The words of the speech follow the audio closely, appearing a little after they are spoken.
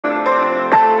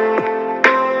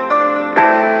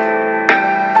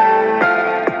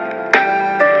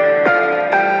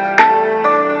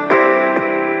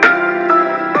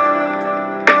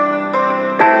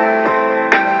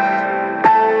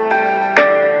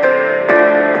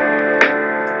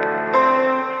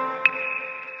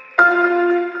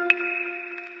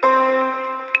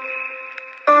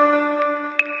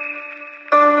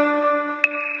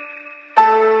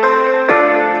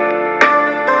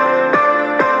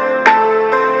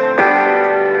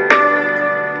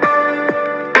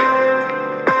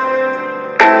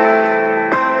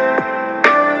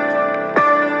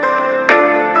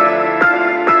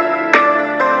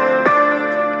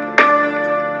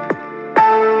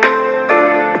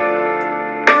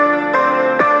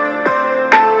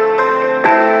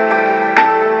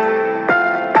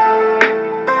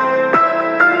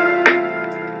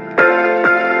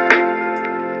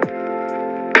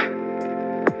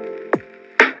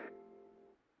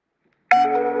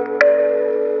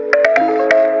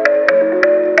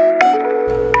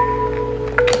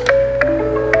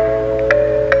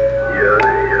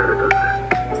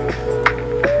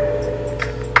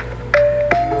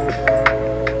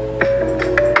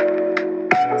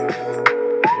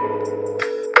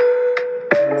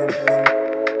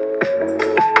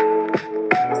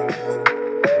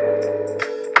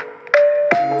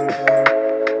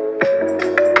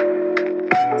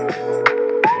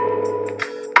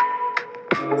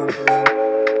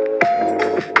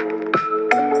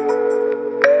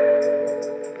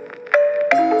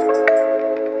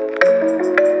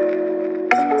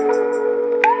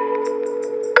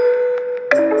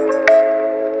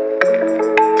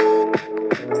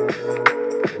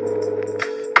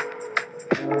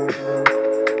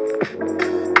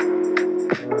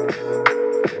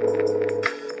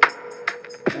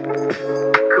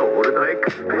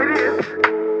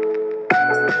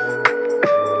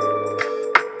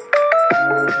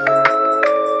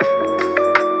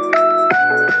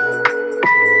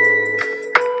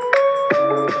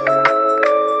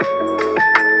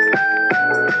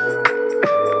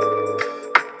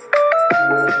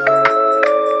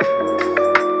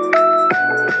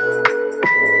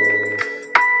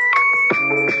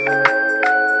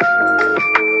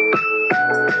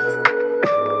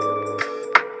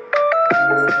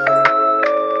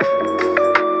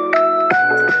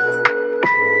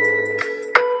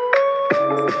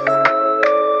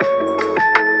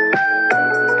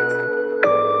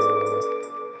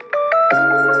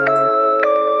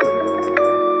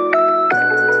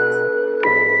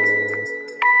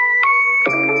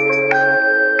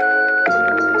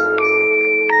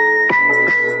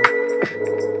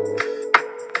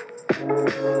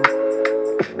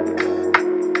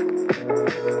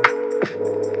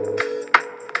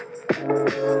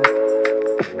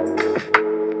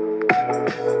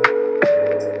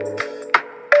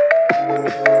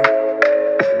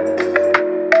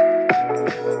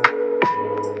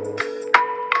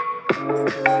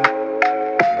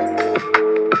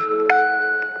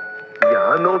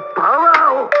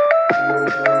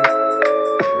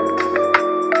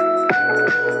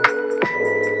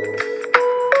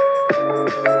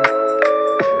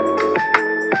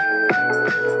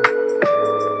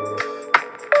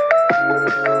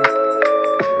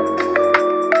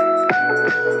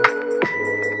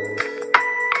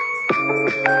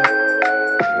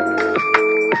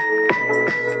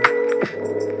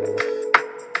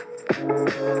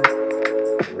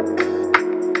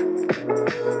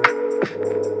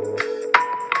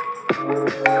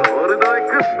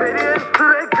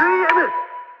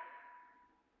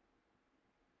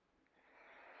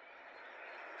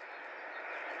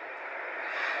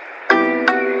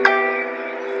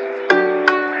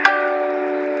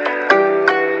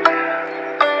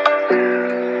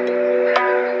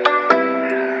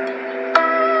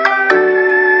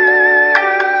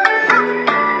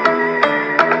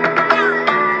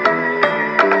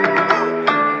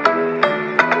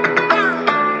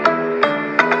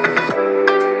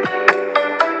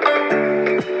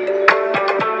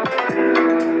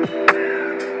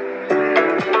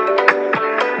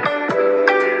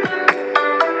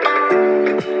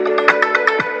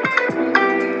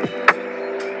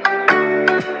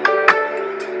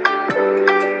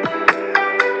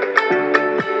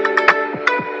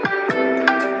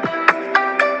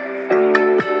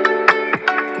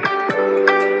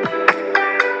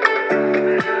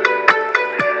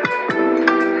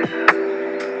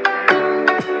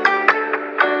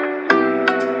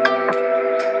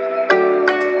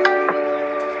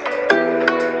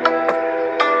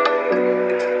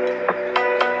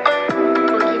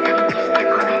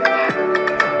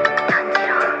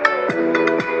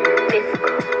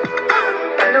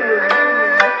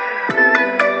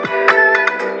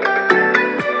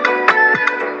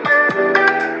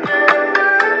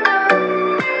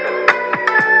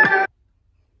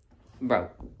Bro,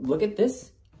 look at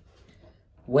this.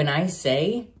 When I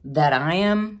say that I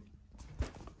am,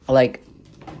 like,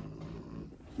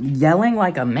 yelling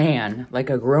like a man, like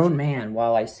a grown man,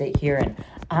 while I sit here and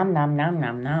nom nom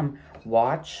nom nom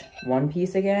watch One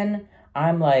Piece again,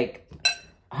 I'm like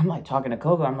talking to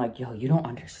Coco. I'm like, yo, you don't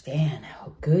understand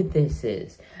how good this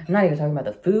is. I'm not even talking about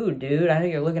the food, dude. I know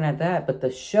you're looking at that, but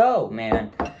the show,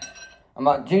 man. I'm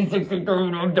about 263.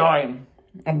 I'm dying.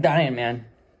 I'm dying, man.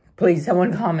 Please,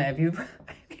 someone comment if you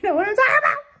know what I'm talking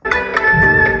about.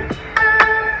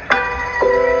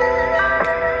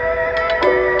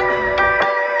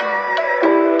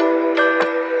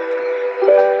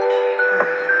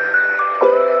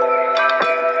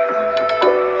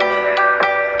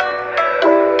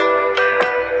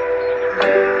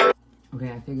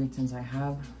 Okay, I figured since I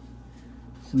have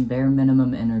some bare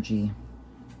minimum energy,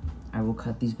 I will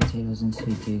cut these potatoes and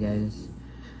speak to you guys.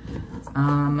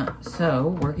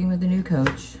 So working with the new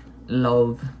coach,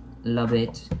 love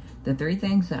it. The 3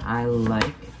 things that I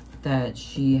like that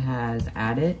she has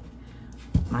added,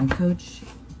 my coach,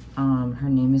 her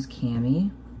name is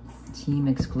Cami, team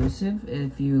exclusive.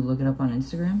 If you look it up on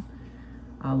Instagram,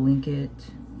 I'll link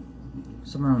it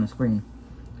somewhere on the screen.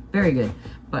 Very good.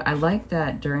 But I like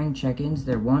that during check-ins,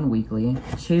 they're 1 weekly.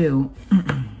 2,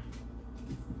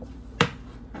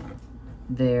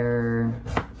 there's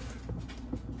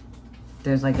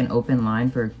like an open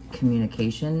line for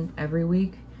communication every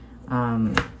week.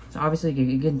 So obviously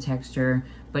you can text her,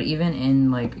 but even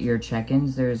in like your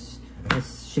check-ins,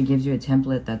 she gives you a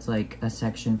template that's like a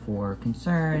section for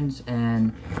concerns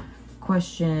and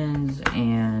questions,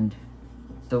 and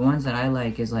the ones that I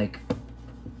like is like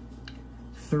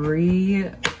 3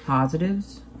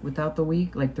 positives throughout the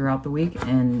week,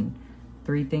 and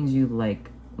 3 things you like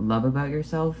love about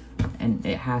yourself, and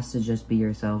it has to just be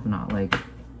yourself, not like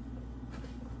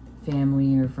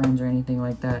family or friends or anything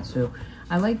like that. So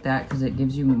I like that because it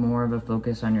gives you more of a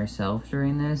focus on yourself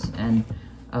during this and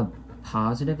a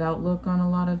positive outlook on a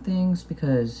lot of things,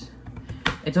 because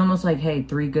it's almost like, hey,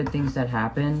 3 good things that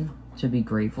happen to be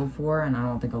grateful for, and I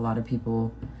don't think a lot of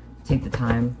people take the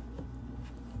time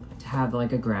to have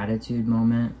like a gratitude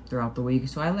moment throughout the week.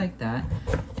 So I like that.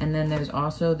 And then there's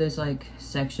also this like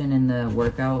section in the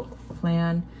workout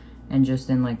plan and just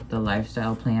in like the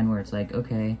lifestyle plan where it's like,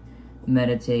 okay,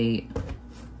 meditate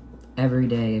every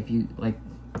day, if you like,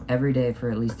 every day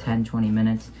for at least 10-20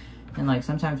 minutes. And like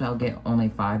sometimes I'll get only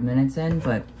 5 minutes in,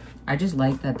 but I just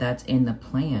like that that's in the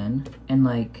plan, and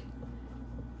like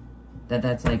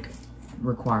that's like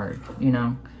required, you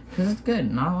know, because it's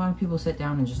good. Not a lot of people sit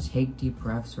down and just take deep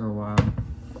breaths for a while.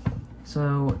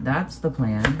 So that's the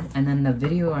plan. And then the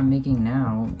video I'm making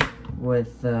now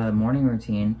with the morning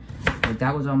routine, like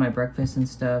that was all my breakfast and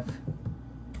stuff.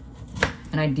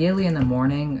 And ideally in the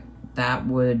morning, that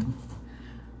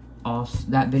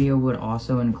video would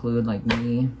also include like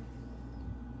me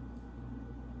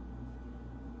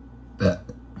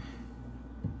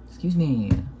excuse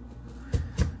me.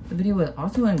 The video would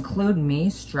also include me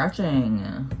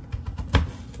stretching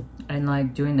and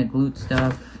like doing the glute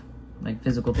stuff, like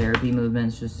physical therapy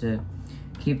movements, just to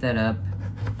keep that up.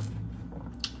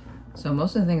 So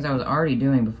most of the things I was already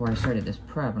doing before I started this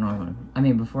prep,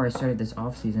 and before I started this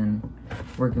off season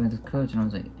working with this coach, and I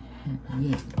was like, hell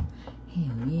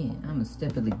yeah, I'm a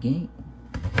step of the game.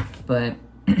 But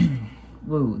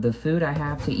woo, the food I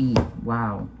have to eat,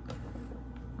 wow.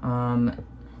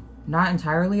 Not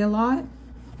entirely a lot,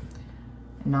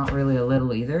 not really a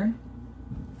little either,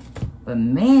 but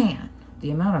man, the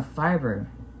amount of fiber,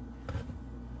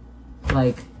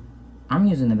 like I'm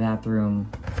using the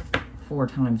bathroom 4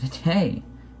 times a day,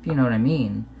 if you know what I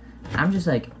mean. I'm just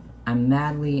like, I'm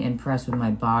madly impressed with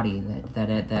my body that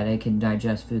it can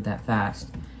digest food that fast,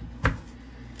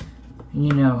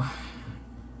 you know,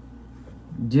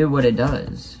 do what it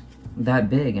does that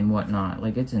big and whatnot.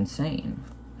 Like, it's insane.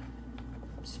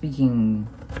 Speaking,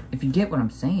 if you get what I'm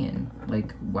saying,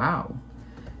 like, wow.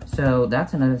 So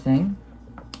that's another thing.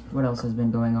 What else has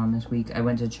been going on this week? I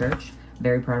went to church.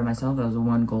 Very proud of myself. That was the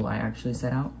one goal I actually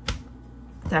set out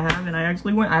to have, and I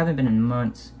actually went. I haven't been in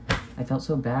months. I felt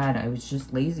so bad. I was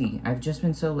just lazy. I've just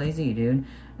been so lazy, dude.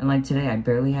 And like today, I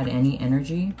barely had any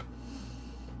energy,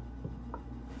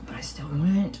 but I still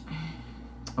went.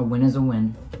 A win is a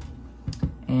win.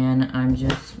 And I'm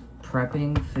just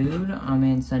prepping food. I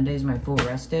mean, Sunday's my full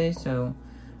rest day, so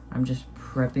I'm just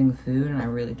prepping food, and I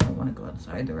really don't want to go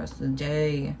outside the rest of the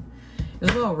day. It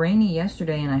was all rainy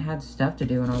yesterday, and I had stuff to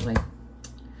do, and I was like,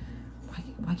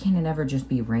 why can't it ever just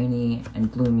be rainy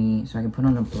and gloomy so I can put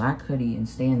on a black hoodie and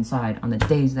stay inside on the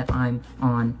days that I'm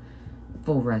on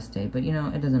full rest day? But, you know,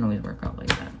 it doesn't always work out like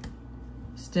that.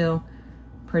 Still,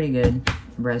 pretty good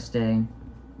rest day,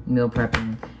 meal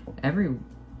prepping.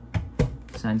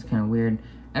 Sounds kind of weird.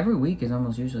 Every week is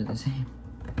almost usually the same.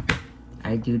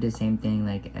 I do the same thing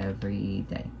like every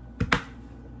day.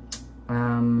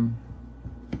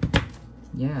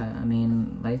 Yeah, I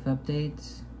mean, life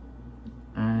updates.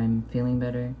 I'm feeling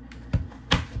better.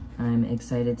 I'm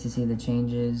excited to see the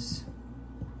changes.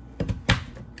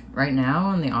 Right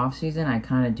now, in the off season, I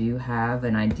kind of do have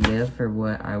an idea for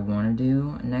what I want to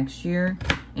do next year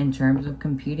in terms of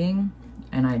competing.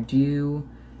 And I do,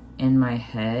 in my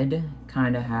head,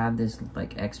 kind of have this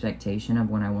like expectation of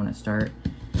when I want to start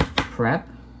prep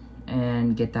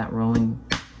and get that rolling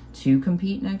to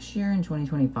compete next year in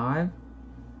 2025.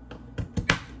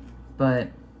 But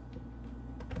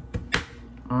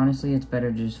honestly, it's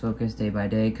better to just focus day by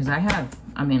day, because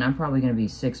I'm probably going to be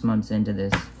 6 months into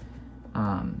this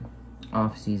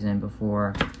off season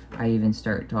before I even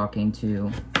start talking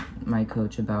to my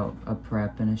coach about a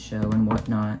prep and a show and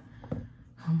whatnot.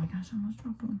 Oh my gosh, I almost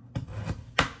dropped one.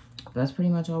 That's pretty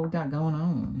much all we got going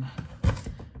on.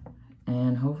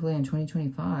 And hopefully in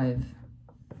 2025,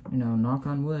 you know, knock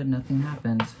on wood, nothing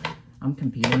happens, I'm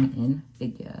competing in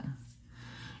figure.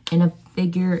 In a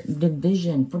figure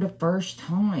division for the first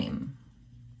time.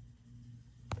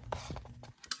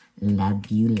 Love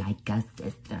you like a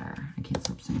sister. I can't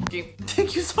stop saying it.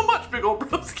 Thank you so much, big old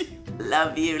broski.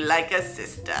 Love you like a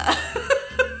sister.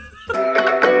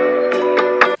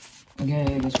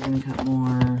 Okay, I guess we're gonna cut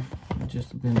more. I've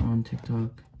just been on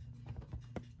TikTok.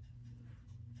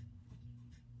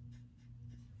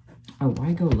 Oh,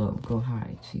 why go low? Go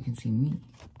high so you can see me.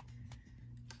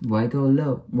 Why go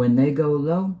low? When they go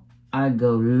low, I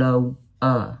go low.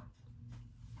 R.I.P.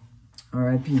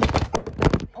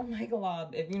 Oh my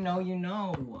god, if you know, you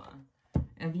know.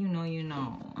 If you know, you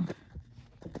know.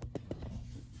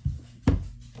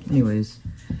 Anyways,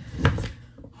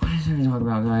 what is there to talk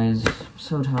about, guys? I'm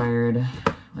so tired.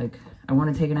 Like, I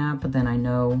want to take a nap, but then I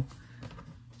know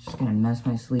it's just gonna mess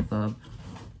my sleep up.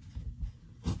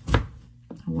 I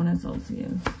want a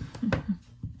Celsius.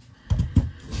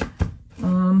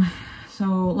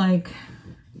 So, like,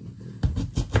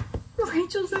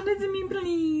 Rachel, send it to me,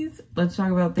 please. Let's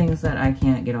talk about things that I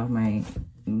can't get off my...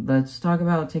 Let's talk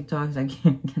about TikToks I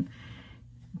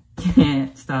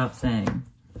can't stop saying.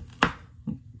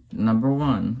 Number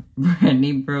 1,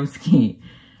 Brittany Broski.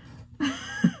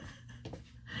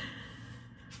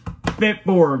 Fit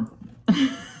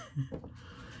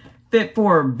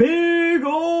for big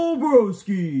old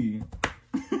broski.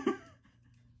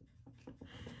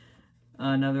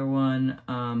 Another one,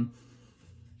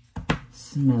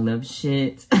 smell of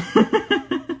shit.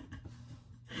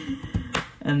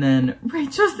 And then,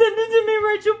 Rachel, send it to me,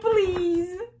 Rachel,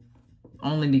 please.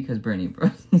 Only because Brittany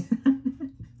Broski.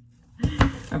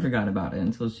 I forgot about it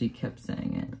until she kept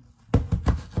saying it.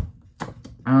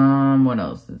 What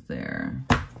else is there?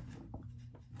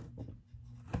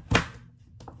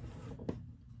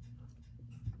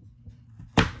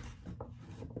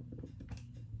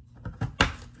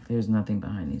 There's nothing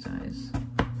behind these eyes.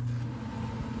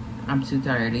 I'm too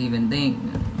tired to even think.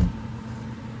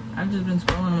 I've just been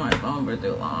scrolling on my phone for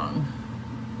too long.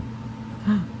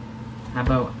 How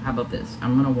about this?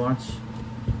 I'm gonna watch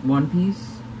One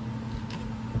Piece.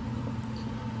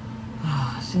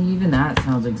 See, even that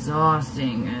sounds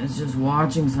exhausting. It's just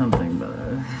watching something, but...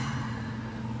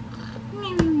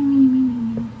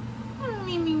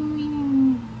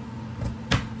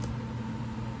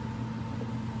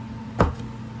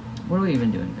 What are we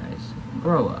even doing, guys?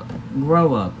 Grow up.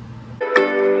 Grow up.